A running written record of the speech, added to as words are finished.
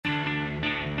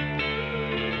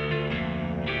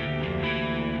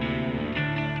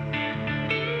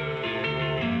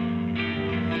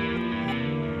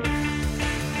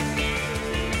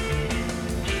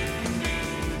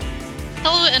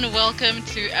and welcome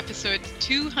to episode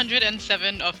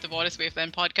 207 of the Waters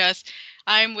Waveland podcast.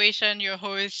 I'm Wei Shen, your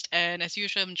host, and as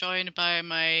usual, I'm joined by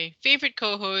my favorite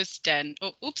co-host, Dan.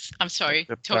 Oh, oops, I'm sorry,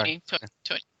 That's fine. Tony.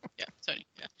 Tony. Yeah, Tony.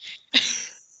 Yeah.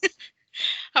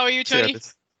 How are you, See how Tony?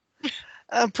 this.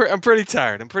 I'm pretty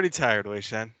tired. I'm pretty tired, Wei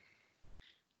Shen.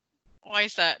 Why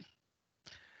is that?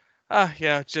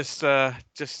 Yeah, just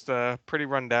pretty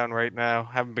run down right now.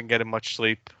 Haven't been getting much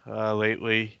sleep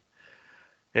lately.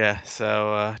 Yeah,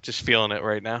 so just feeling it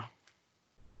right now.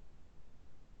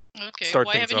 Okay,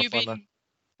 Start things off on the.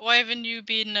 why haven't you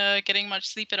been getting much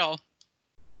sleep at all?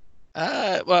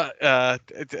 I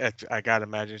gotta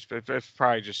imagine it's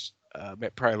probably just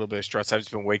probably a little bit of stress. I've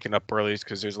just been waking up early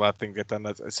because there's a lot of things to get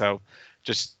done. So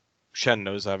just Shen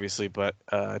knows obviously, but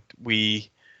we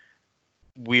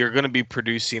are going to be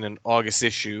producing an August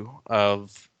issue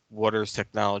of Waters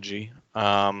Technology.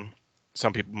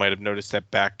 Some people might have noticed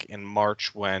that back in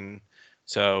March we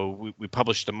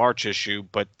published the March issue,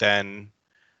 but then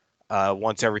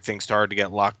once everything started to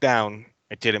get locked down,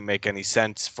 it didn't make any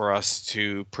sense for us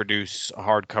to produce a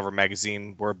hardcover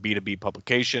magazine. We're a B2B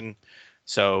publication,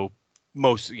 so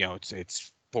it's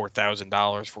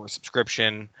 $4,000 for a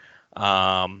subscription.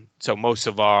 So most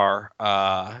of our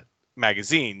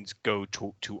magazines go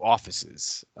to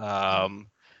offices,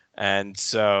 and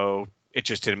so it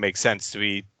just didn't make sense to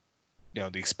be, the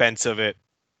expense of it.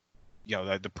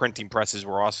 The printing presses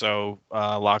were also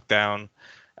locked down,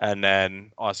 and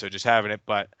then also just having it.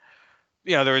 But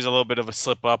there was a little bit of a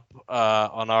slip up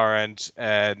on our end,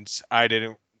 and I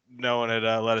didn't know, and it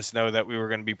let us know that we were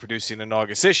going to be producing an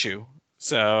August issue.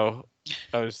 So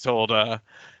I was told the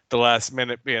last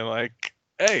minute, being like,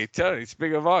 "Hey, Tony,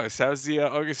 speaking of August, how's the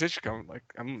August issue coming?" Like,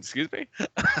 excuse me.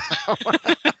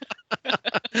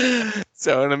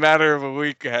 So in a matter of a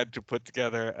week, I had to put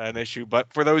together an issue.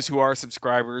 But for those who are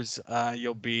subscribers,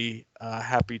 you'll be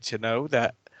happy to know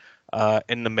that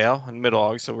in the mail in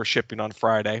mid-August, so we're shipping on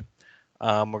Friday.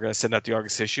 We're going to send out the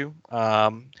August issue.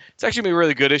 It's actually been a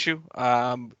really good issue.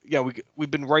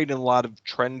 We've been writing a lot of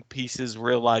trend pieces, a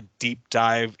lot of deep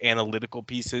dive analytical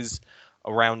pieces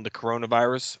around the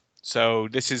coronavirus. So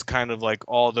this is kind of like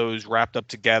all those wrapped up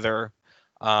together.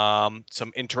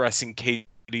 Some interesting case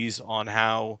studies on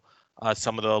how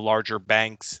some of the larger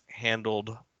banks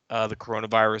handled the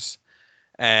coronavirus,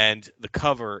 and the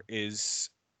cover is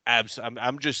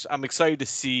I'm excited to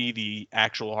see the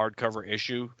actual hardcover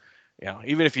issue.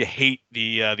 Even if you hate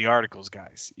the articles,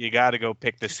 guys, you got to go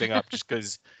pick this thing up just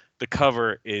because the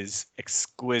cover is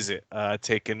exquisite.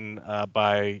 Taken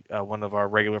by one of our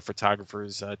regular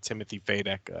photographers, Timothy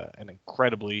Fadek, an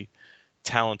incredibly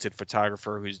talented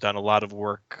photographer who's done a lot of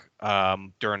work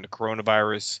during the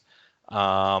coronavirus.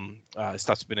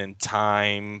 Stuff's been in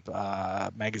Time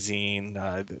magazine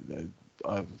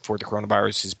for the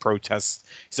coronavirus. His protests.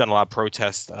 He's done a lot of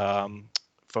protest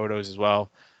photos as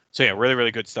well. So yeah, really,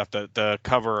 really good stuff. The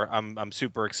cover, I'm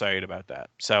super excited about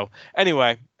that. So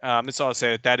anyway, that's all I'll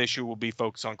say. That issue will be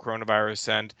focused on coronavirus,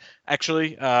 and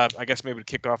actually, I guess maybe to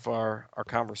kick off our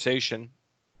conversation,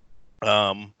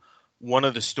 one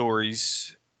of the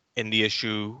stories in the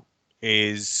issue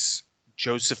is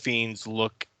Josephine's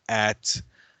look at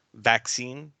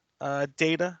vaccine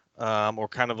data, or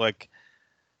kind of like.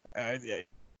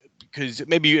 Because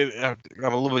maybe I'm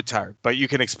a little bit tired, but you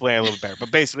can explain a little bit better.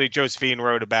 But basically, Josephine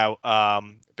wrote about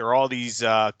there are all these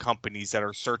companies that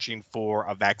are searching for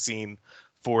a vaccine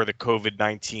for the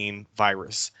COVID-19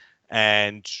 virus,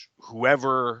 and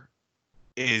whoever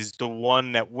is the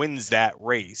one that wins that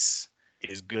race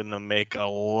is gonna make a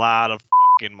lot of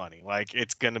fucking money. Like,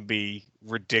 it's gonna be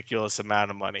ridiculous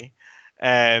amount of money,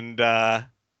 and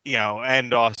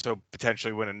and also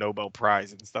potentially win a Nobel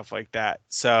Prize and stuff like that.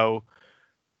 So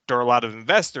there are a lot of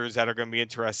investors that are going to be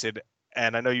interested.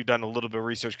 And I know you've done a little bit of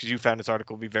research because you found this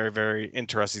article to be very, very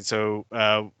interesting. So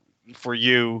for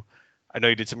you, I know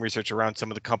you did some research around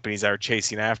some of the companies that are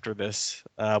chasing after this.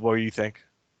 What do you think?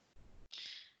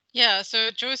 Yeah, so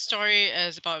Joe's story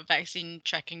is about vaccine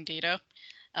tracking data,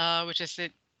 which is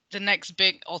the next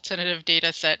big alternative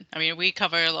data set. I mean, we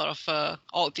cover a lot of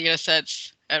alt data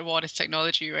sets at Waters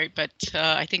Technology, right? But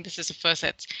I think this is the first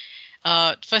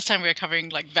time we're covering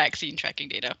like vaccine tracking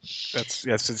data.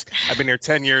 Yes. I've been here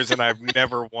 10 years and I've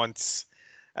never once,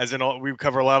 we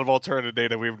cover a lot of alternative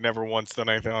data. We've never once done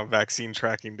anything on vaccine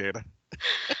tracking data.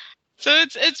 So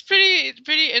it's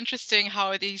pretty interesting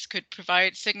how these could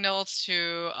provide signals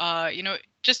to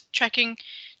just tracking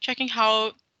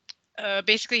how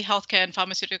basically healthcare and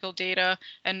pharmaceutical data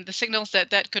and the signals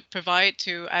that could provide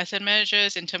to asset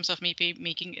managers in terms of maybe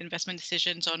making investment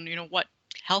decisions on what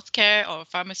healthcare or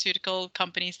pharmaceutical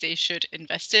companies they should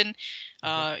invest in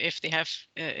if they have,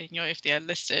 if they are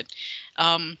listed.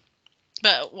 Um,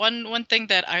 but one thing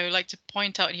that I would like to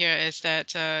point out here is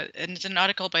that and it's an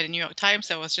article by the New York Times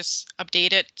that was just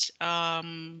updated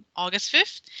August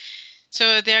 5th.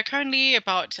 So there are currently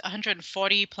about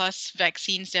 140 plus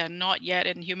vaccines that are not yet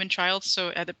in human trials, so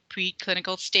at the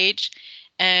preclinical stage.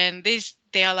 And these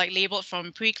they are like labeled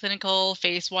from preclinical,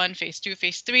 phase 1, phase 2,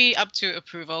 phase 3, up to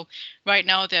approval. Right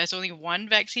now, there's only one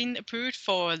vaccine approved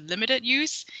for limited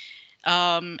use.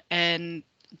 And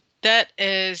that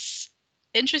is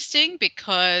interesting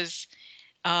because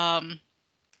um,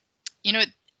 you know,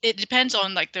 it depends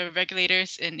on like the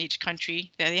regulators in each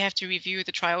country that they have to review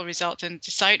the trial results and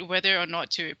decide whether or not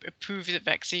to approve the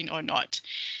vaccine or not.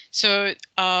 So,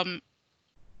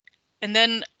 and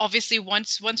then obviously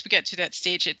once we get to that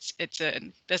stage, it's a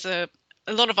there's a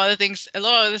lot of other things, a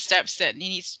lot of other steps that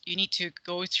you need to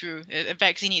go through. A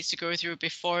vaccine needs to go through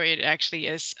before it actually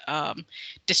is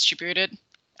distributed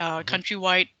Hmm.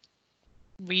 countrywide,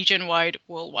 region wide,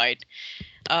 worldwide.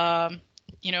 Um,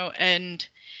 and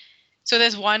so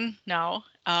there's one now,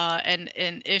 and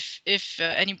if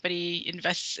anybody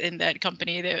invests in that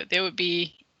company, they would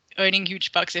be earning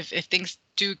huge bucks if things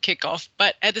do kick off.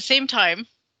 But at the same time,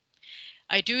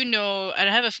 I do know, and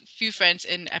I have a few friends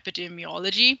in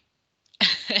epidemiology,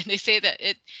 and they say that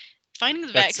finding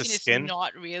the That's the vaccine is skin.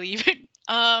 not really.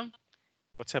 um.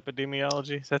 What's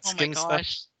epidemiology? Is that Oh my skin stuff?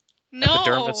 gosh. No,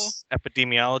 Epidermis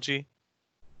epidemiology.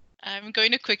 I'm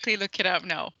going to quickly look it up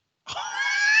now.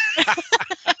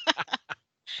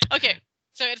 Okay,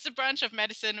 so it's a branch of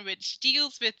medicine which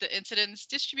deals with the incidence,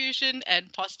 distribution,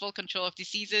 and possible control of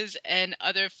diseases and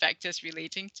other factors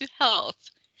relating to health.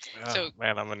 Oh So,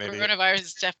 man, I'm an idiot. coronavirus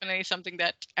is definitely something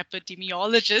that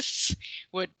epidemiologists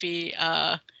would be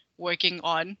working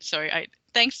on. Sorry,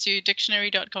 thanks to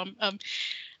dictionary.com.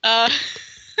 Uh,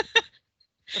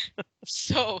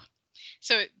 so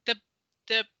So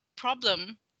the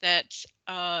problem that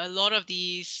a lot of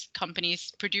these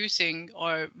companies producing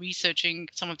or researching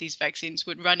some of these vaccines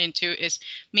would run into is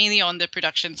mainly on the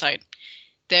production side.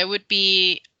 There would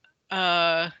be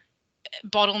uh,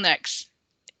 bottlenecks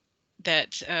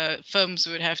that firms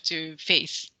would have to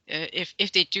face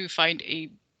if they do find a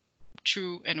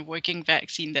true and working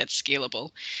vaccine that's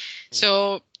scalable.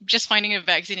 So just finding a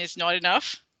vaccine is not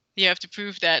enough. You have to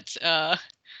prove that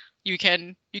you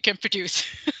can produce.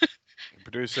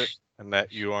 Produce it, and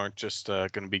that you aren't just going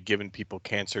to be giving people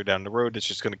cancer down the road. It's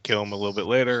just going to kill them a little bit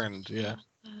later, and yeah,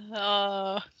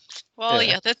 Uh, well,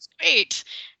 yeah. yeah, that's great.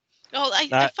 Well,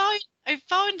 Not I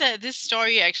found that this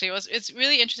story actually it's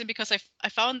really interesting because I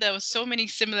found there was so many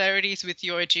similarities with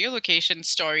your geolocation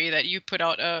story that you put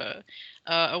out a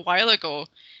while ago.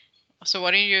 So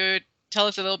why don't you tell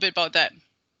us a little bit about that?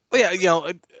 well,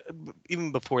 yeah,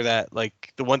 even before that,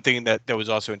 like the one thing that was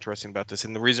also interesting about this,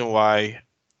 and the reason why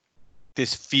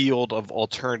this field of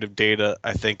alternative data,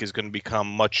 I think, is going to become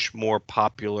much more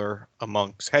popular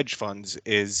amongst hedge funds,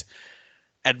 is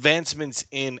advancements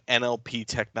in NLP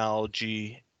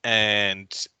technology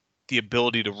and the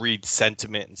ability to read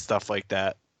sentiment and stuff like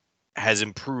that has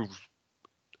improved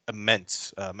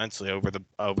immensely over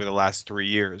the last 3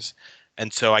 years.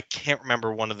 And so I can't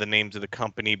remember one of the names of the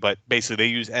company, but basically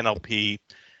they use NLP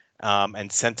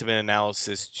and sentiment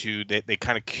analysis they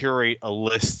kind of curate a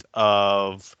list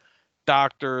of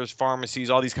doctors, pharmacies,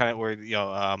 all these kind of where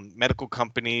medical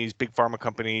companies, big pharma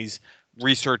companies,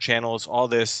 research analysts, all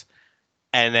this,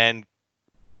 and then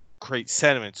create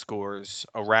sentiment scores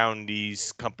around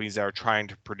these companies that are trying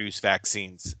to produce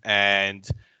vaccines. And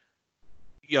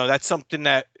that's something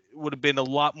that would have been a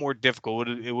lot more difficult.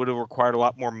 It would have required a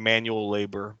lot more manual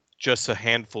labor just a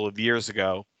handful of years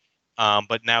ago.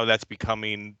 But now that's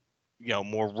becoming,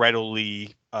 more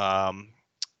readily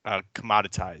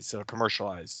commoditized or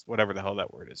commercialized, whatever the hell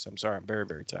that word is. I'm sorry, I'm very,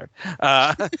 very tired.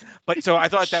 But so I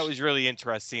thought that was really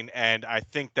interesting, and I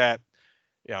think that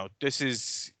this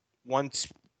is once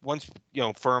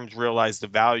firms realize the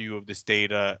value of this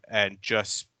data and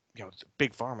just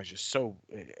big pharma is just so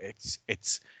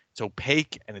it's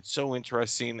opaque and it's so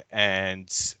interesting,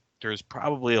 and there's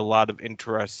probably a lot of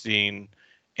interesting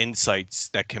insights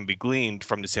that can be gleaned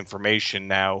from this information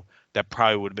now that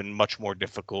probably would have been much more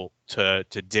difficult to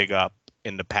dig up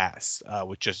in the past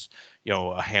with just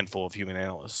a handful of human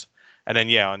analysts. And then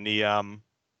on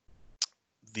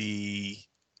the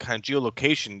kind of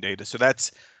geolocation data.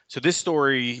 So this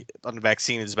story on the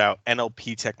vaccine is about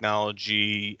NLP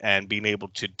technology and being able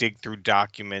to dig through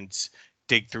documents,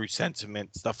 dig through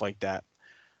sentiment, stuff like that.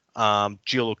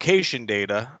 Geolocation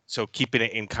data, so keeping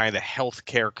it in kind of the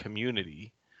healthcare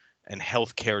community and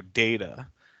healthcare data.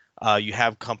 You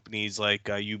have companies like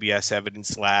UBS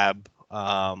Evidence Lab,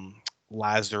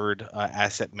 Lazard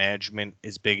Asset Management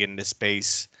is big in this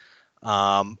space,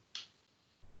 um,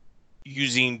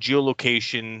 using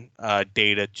geolocation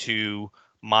data to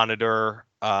monitor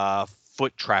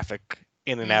foot traffic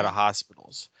in and out Mm. of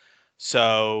hospitals.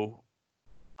 So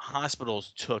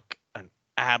hospitals took an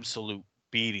absolute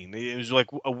beating. It was like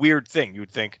a weird thing. You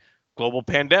would think global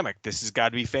pandemic, this has got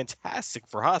to be fantastic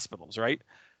for hospitals, right?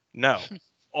 No.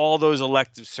 All those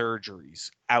elective surgeries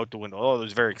out the window. All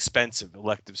those very expensive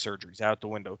elective surgeries out the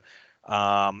window.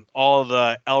 All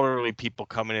the elderly people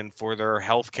coming in for their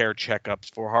healthcare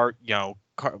checkups for heart.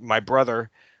 My brother,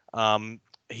 um,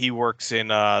 he works in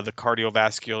the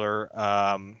cardiovascular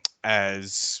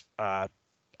as a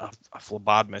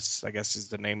phlebotomist, I guess is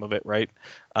the name of it, right?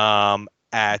 What?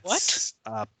 At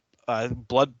a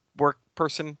blood work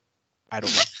person. I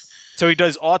don't know. So he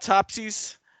does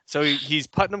autopsies. So he's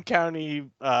Putnam County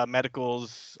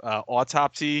Medical's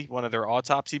autopsy, one of their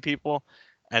autopsy people.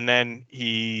 And then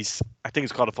I think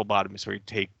it's called a phlebotomist, where you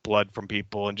take blood from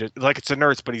people and just like it's a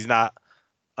nurse, but he's not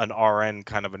an RN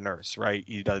kind of a nurse, right?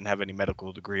 He doesn't have any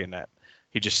medical degree in that.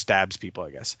 He just stabs people,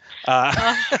 I guess. Uh,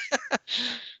 Uh,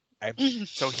 I-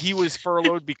 so he was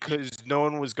furloughed because no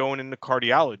one was going into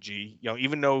cardiology.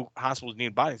 Even though hospitals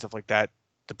need bodies and stuff like that,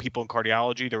 the people in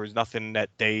cardiology, there was nothing that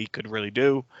they could really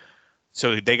do.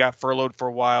 So they got furloughed for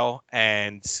a while.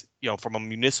 And from a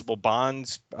municipal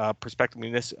bonds perspective,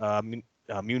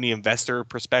 muni investor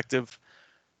perspective,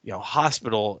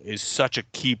 hospital is such a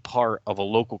key part of a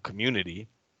local community.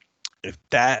 If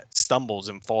that stumbles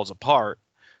and falls apart,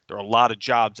 there are a lot of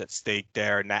jobs at stake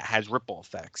there, and that has ripple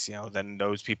effects. Then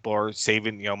those people are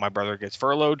saving. My brother gets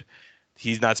furloughed,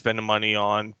 he's not spending money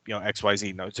on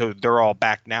XYZ. No, so they're all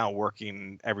back now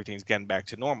working. Everything's getting back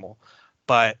to normal.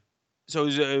 But so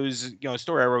it was a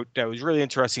story I wrote that was really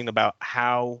interesting about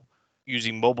how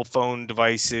using mobile phone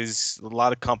devices, a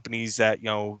lot of companies that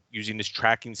using this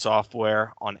tracking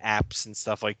software on apps and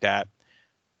stuff like that,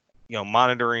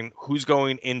 monitoring who's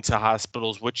going into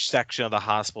hospitals, which section of the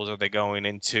hospitals are they going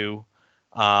into,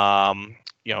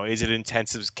 is it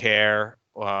intensive care,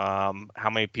 how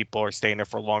many people are staying there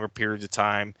for longer periods of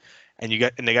time, and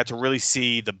they got to really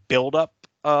see the buildup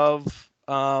of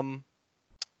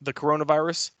the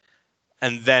coronavirus,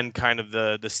 and then kind of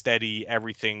the steady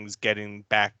everything's getting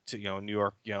back to New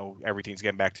York, everything's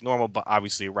getting back to normal, but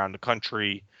obviously around the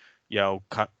country, you know,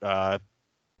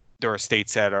 there are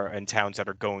states that are and towns that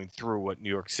are going through what New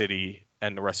York City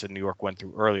and the rest of New York went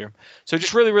through earlier. So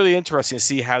just really, really interesting to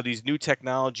see how these new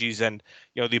technologies and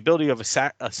the ability of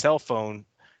a cell phone,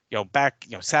 back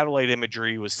satellite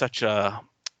imagery was such a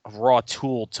raw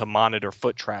tool to monitor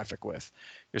foot traffic with.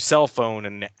 Your cell phone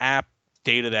and the app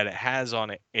data that it has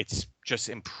on it, it's just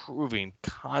improving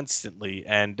constantly,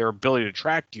 and their ability to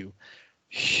track you,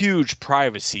 huge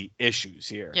privacy issues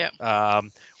here. yeah.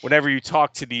 Whenever you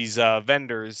talk to these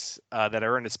vendors that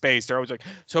are in the space, they're always like,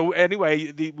 so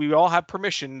anyway, we all have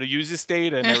permission to use this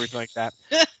data and everything like that.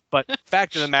 But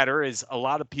fact of the matter is, a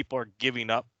lot of people are giving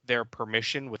up their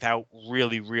permission without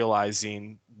really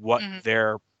realizing what Mhm.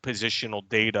 their positional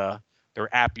data,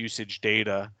 their app usage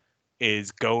data,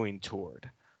 is going toward.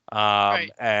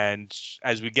 Right. And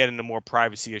as we get into more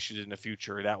privacy issues in the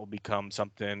future, that will become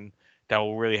something that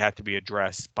will really have to be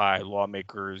addressed by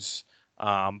lawmakers,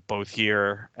 both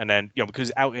here and then,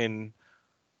 because out in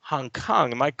Hong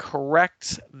Kong, am I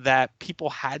correct that people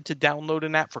had to download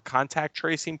an app for contact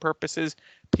tracing purposes?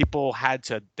 People had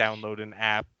to download an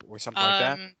app or something like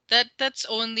that? That's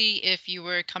only if you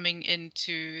were coming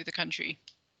into the country.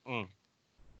 Mm,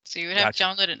 So you would have to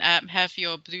gotcha. download an app, have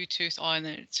your Bluetooth on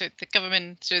it. So the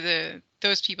government, so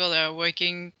those people that are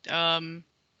working to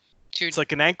It's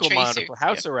like an ankle trace monitor you. for Yeah.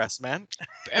 house arrest, man.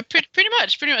 Pretty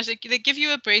much. They give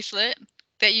you a bracelet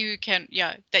that you can,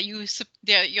 yeah, that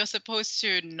you're supposed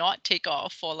to not take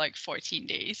off for like 14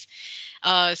 days.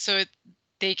 So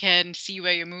they can see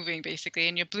where you're moving basically,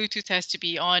 and your Bluetooth has to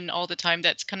be on all the time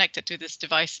that's connected to this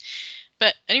device.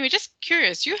 But anyway, just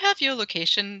curious, you have your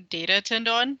location data turned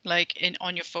on, like in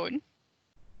on your phone?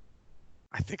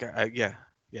 I think yeah,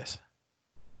 yes.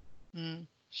 Mm.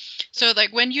 So,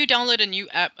 like when you download a new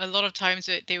app, a lot of times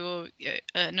they will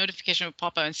a notification will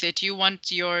pop up and say, "Do you want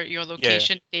your Yeah,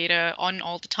 location data on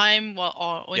all the time, while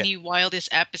or yeah. only while this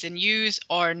app is in use,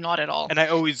 or not at all?" And I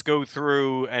always go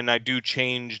through and I do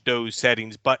change those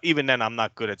settings, but even then I'm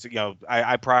not good at,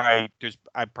 I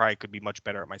probably could be much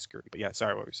better at my security. But yeah,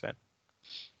 sorry, what were you saying?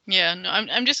 Yeah, no,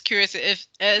 I'm just curious if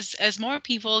as more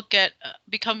people get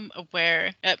become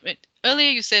aware.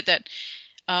 Earlier you said that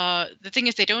the thing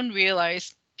is they don't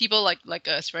realize people like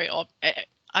us, right? Or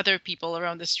other people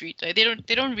around the street. Like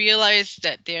they don't realize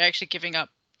that they're actually giving up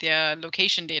their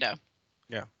location data.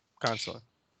 Yeah, constantly.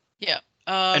 Yeah.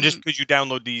 And just Um, because you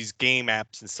download these game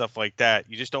apps and stuff like that,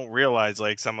 you just don't realize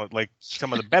some of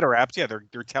the better apps. Yeah,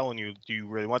 they're telling you, do you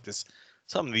really want this?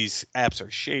 Some of these apps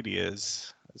are shady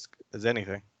as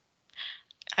anything.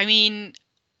 I mean,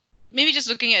 maybe just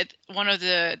looking at one of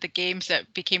the games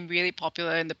that became really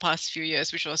popular in the past few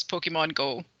years, which was Pokemon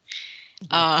Go. Mhm.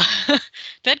 Uh,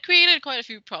 that created quite a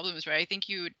few problems, right? I think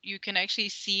you can actually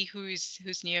see who's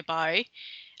nearby,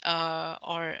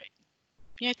 or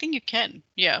yeah, I think you can,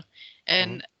 yeah. Mhm.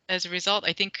 And as a result,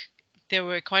 I think there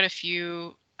were quite a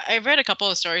few. I read a couple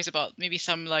of stories about maybe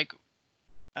some like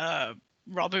uh,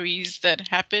 robberies that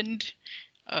happened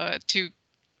to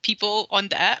people on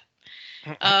the app.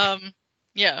 Um,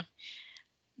 yeah,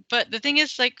 but the thing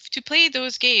is, like, to play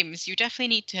those games, you definitely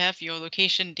need to have your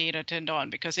location data turned on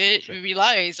because Sure. it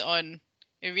relies on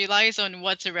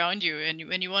what's around you, and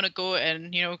when you want to go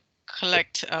and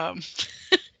collect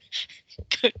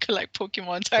collect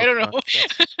Pokemons. I don't Pokemon, know.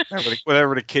 yeah.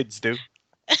 Whatever the kids do.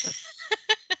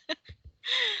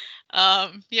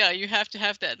 Yeah, you have to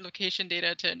have that location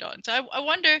data turned on. So I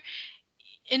wonder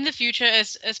in the future,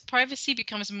 as privacy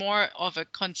becomes more of a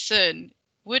concern,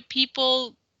 would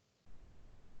people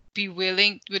be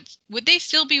willing would they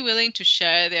still be willing to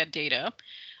share their data,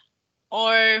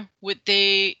 or would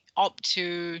they opt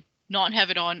to not have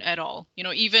it on at all?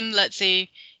 Even let's say,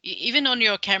 even on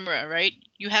your camera, right?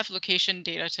 You have location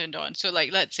data turned on. So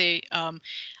like, let's say,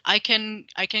 I can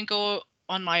go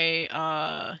on my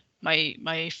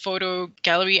photo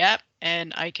gallery app,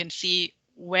 and I can see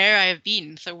where I have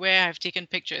been. So where I've taken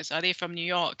pictures. Are they from New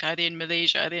York? Are they in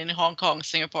Malaysia? Are they in Hong Kong,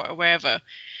 Singapore, or wherever?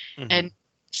 Hmm. And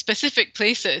specific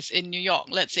places in New York,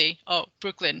 let's say, oh,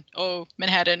 Brooklyn, oh,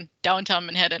 Manhattan, downtown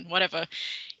Manhattan, whatever.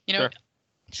 You know, Sure.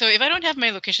 so if I don't have my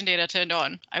location data turned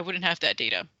on, I wouldn't have that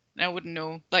data. I wouldn't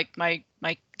know, like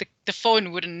the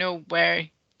phone wouldn't know where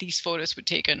these photos were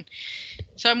taken.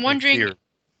 So I'm In wondering, theory.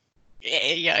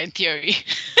 yeah, in theory,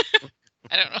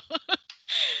 I don't know.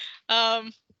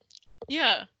 um,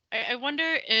 yeah, I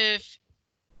wonder if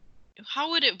how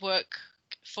would it work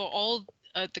for all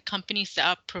the companies that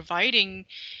are providing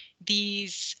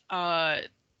these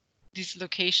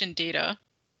location data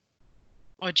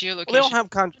or Well, they all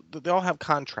geolocation. have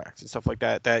contracts and stuff like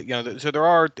that.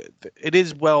 So it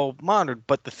is well monitored.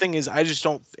 But the thing is, I just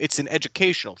don't. It's an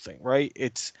educational thing, right?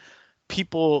 It's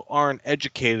people aren't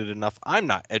educated enough. I'm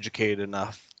not educated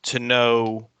enough to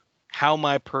know how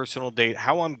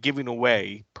I'm giving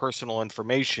away personal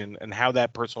information and how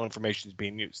that personal information is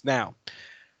being used. Now,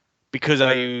 because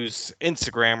I use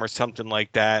Instagram or something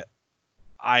like that,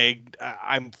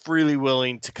 I'm freely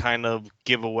willing to kind of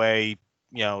give away,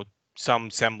 you know,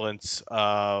 some semblance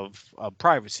of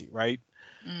privacy, right?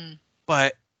 Mm,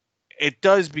 But it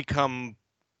does become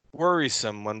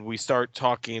worrisome when we start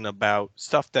talking about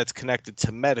stuff that's connected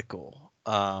to medical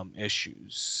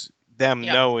issues. Them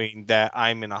yeah. knowing that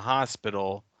I'm in a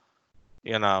hospital,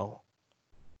 you know,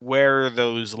 where are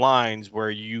those lines where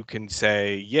you can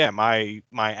say, yeah, my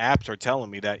apps are telling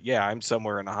me that, yeah, I'm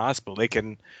somewhere in a hospital. They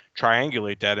can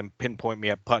triangulate that and pinpoint me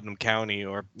at Putnam County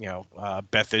or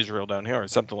Beth Israel down here or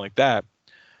something like that.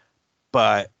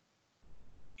 But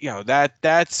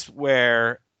that's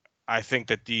where I think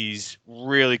that these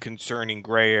really concerning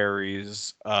gray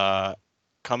areas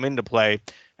come into play.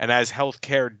 And as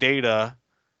healthcare data,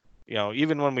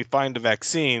 even when we find a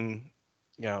vaccine,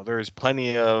 there's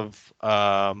plenty of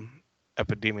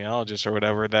epidemiologists or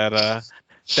whatever that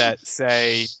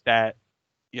say that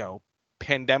you know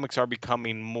pandemics are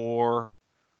becoming more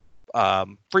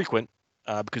frequent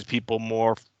because people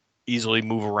more easily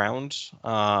move around,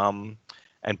 and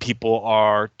people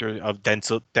are of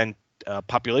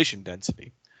population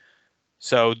density.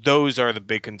 So those are the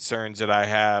big concerns that I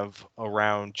have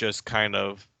around just kind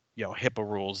of HIPAA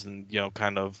rules and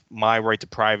kind of my right to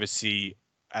privacy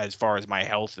as far as my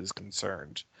health is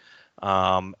concerned.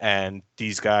 And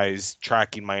these guys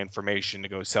tracking my information to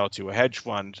go sell to a hedge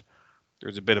fund,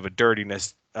 there's a bit of a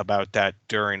dirtiness about that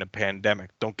during a pandemic.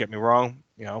 Don't get me wrong,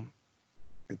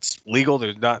 it's legal.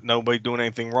 There's not nobody doing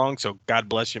anything wrong. So God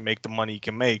bless you, make the money you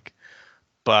can make.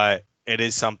 But it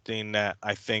is something that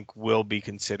I think will be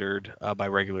considered by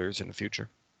regulators in the future.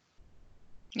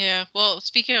 Yeah. Well,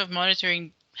 speaking of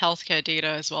monitoring healthcare data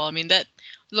as well, I mean, that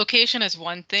location is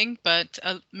one thing, but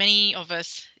many of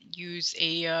us use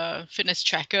a fitness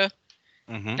tracker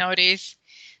Hmm. nowadays.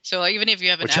 So like, even if you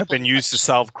have an Which have Apple been used to Watch.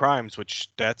 solve crimes, which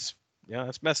that's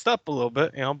messed up a little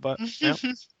bit, but yeah.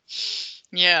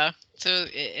 Yeah. So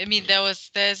I mean, there's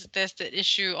the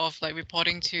issue of like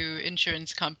reporting to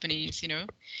insurance companies,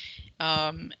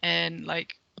 and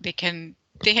like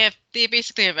they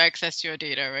basically have access to your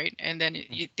data, right? And then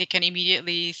they can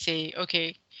immediately say,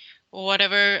 okay,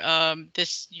 whatever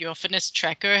this your fitness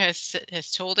tracker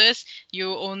has told us,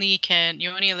 you're only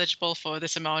eligible for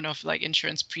this amount of like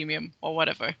insurance premium or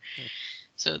whatever.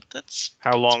 So How that's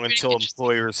long pretty until interesting.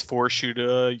 employers force you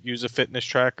to use a fitness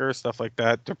tracker, stuff like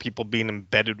that? There are people being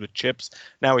embedded with chips.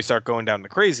 Now we start going down the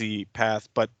crazy path,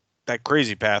 but that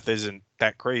crazy path isn't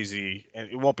that crazy, and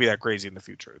it won't be that crazy in the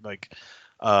future. Like,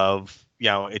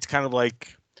 it's kind of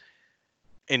like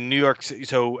in New York City.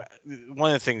 So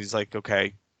one of the things is like,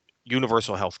 okay,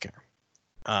 universal healthcare.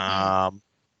 Mm, Um,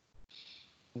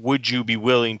 would you be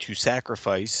willing to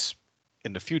sacrifice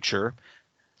in the future,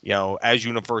 as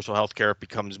universal healthcare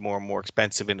becomes more and more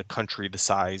expensive in a country the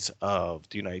size of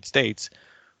the United States,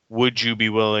 would you be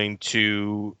willing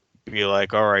to be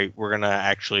like, all right, we're gonna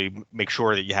actually make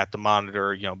sure that you have to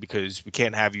monitor, because we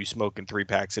can't have you smoking 3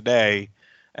 packs a day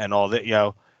and all that,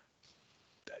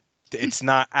 it's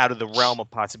not out of the realm of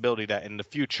possibility that in the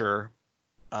future,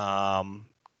 um,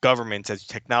 governments, as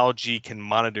technology can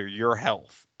monitor your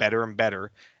health better and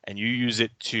better, and you use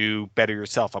it to better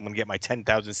yourself. I'm going to get my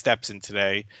 10,000 steps in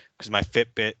today because my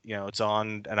Fitbit, it's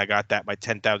on, and I got that my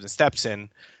 10,000 steps in.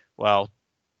 Well,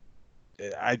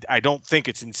 I don't think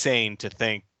it's insane to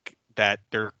think that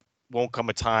there won't come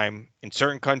a time in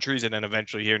certain countries and then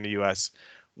eventually here in the U.S.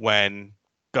 when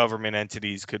government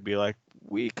entities could be like,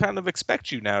 we kind of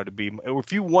expect you now to be,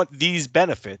 if you want these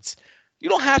benefits, you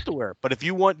don't have to wear it. But if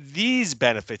you want these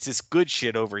benefits, this good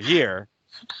shit over here,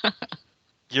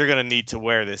 you're gonna need to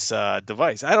wear this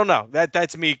device. I don't know.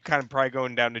 That's me kind of probably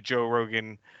going down to Joe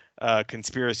Rogan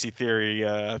conspiracy theory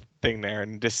thing there,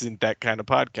 and this isn't that kind of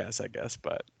podcast, I guess.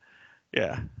 But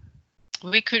yeah.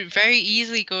 we could very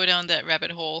easily go down that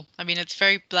rabbit hole. I mean, it's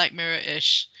very Black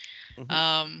Mirror-ish. Hmm.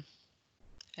 Um,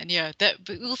 and yeah, that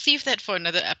but we'll save that for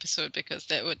another episode because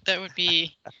that would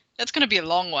be that's gonna be a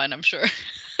long one, I'm sure.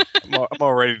 I'm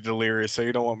already delirious, so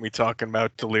you don't want me talking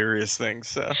about delirious things.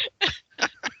 So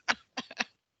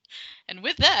And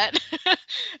with that,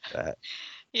 that.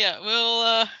 yeah,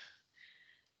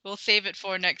 we'll save it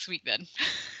for next week then.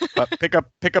 But pick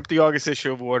up the August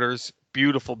issue of Waters.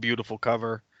 Beautiful, beautiful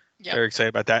cover. Yep. Very excited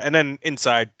about that. And then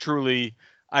inside, truly,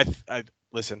 I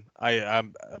listen. I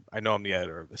know I'm the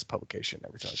editor of this publication and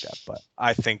everything like that, but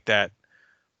I think that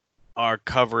our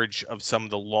coverage of some of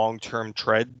the long-term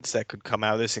trends that could come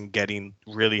out of this and getting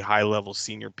really high-level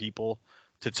senior people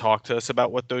to talk to us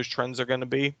about what those trends are going to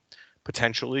be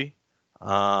potentially.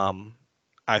 Um,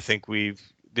 I think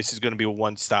this is going to be a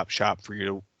one-stop shop for you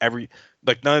to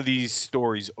like none of these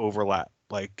stories overlap.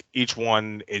 Like each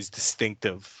one is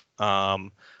distinctive.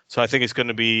 So I think it's going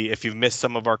to be, if you've missed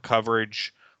some of our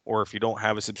coverage or if you don't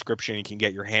have a subscription, you can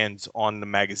get your hands on the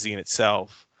magazine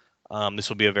itself. This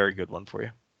will be a very good one for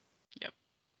you. Yep.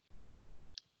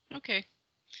 Okay.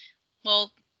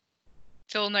 Well,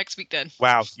 till next week then.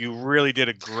 Wow, you really did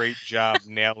a great job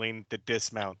nailing the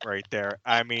dismount right there.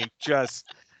 I mean,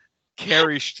 just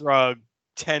Carrie Strug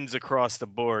tens across the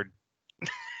board.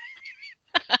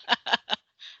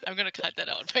 I'm gonna cut that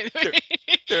out, by the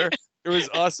There, way. there was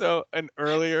also an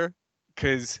earlier,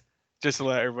 because just to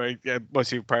let everybody, yeah,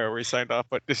 most of you probably already signed off,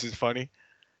 but this is funny.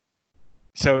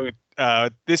 So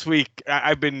this week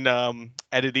I've been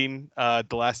editing. The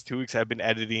last 2 weeks I've been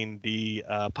editing the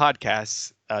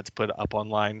podcasts to put up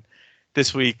online.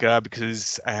 This week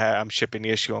because I'm shipping the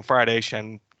issue on Friday.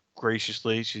 Shen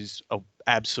graciously, she's a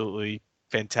absolutely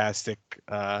fantastic,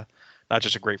 not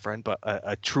just a great friend, but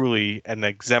a truly an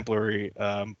exemplary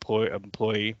exemplar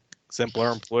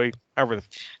employee. However the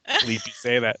bleep you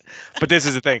say that, but this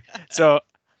is the thing. So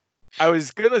I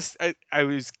was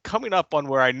coming up on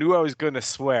where I knew I was gonna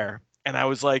swear, and I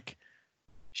was like,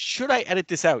 should I edit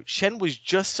this out? Shen was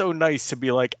just so nice to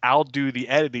be like, I'll do the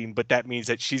editing, but that means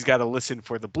that she's got to listen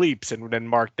for the bleeps and then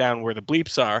mark down where the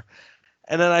bleeps are.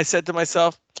 And then I said to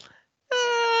myself, no,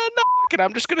 fuck it,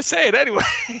 I'm just gonna say it anyway.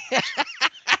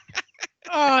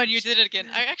 Oh, and you did it again.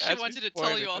 I actually That's wanted to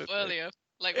tell you disappointed. off earlier.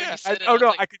 Like when Yeah. you said it, Oh I was no,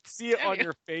 like, I could see it damn on you.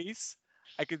 your face.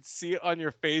 I could see it on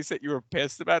your face that you were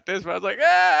pissed about this, but I was like,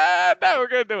 no, we're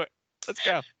gonna do it. Let's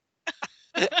go.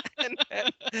 And then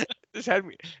just had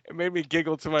me, it made me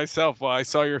giggle to myself while I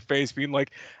saw your face being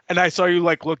like, and I saw you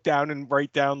like look down and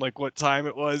write down like what time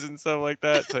it was and stuff like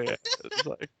that. So yeah, it was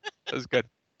like, it was good.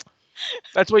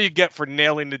 That's what you get for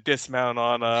nailing the dismount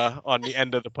on the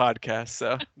end of the podcast.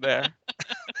 So there.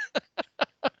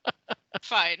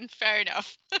 Fine, fair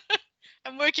enough.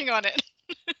 I'm working on it.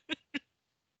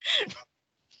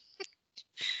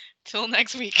 Till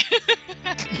next week.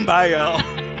 Bye y'all.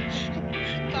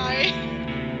 Bye.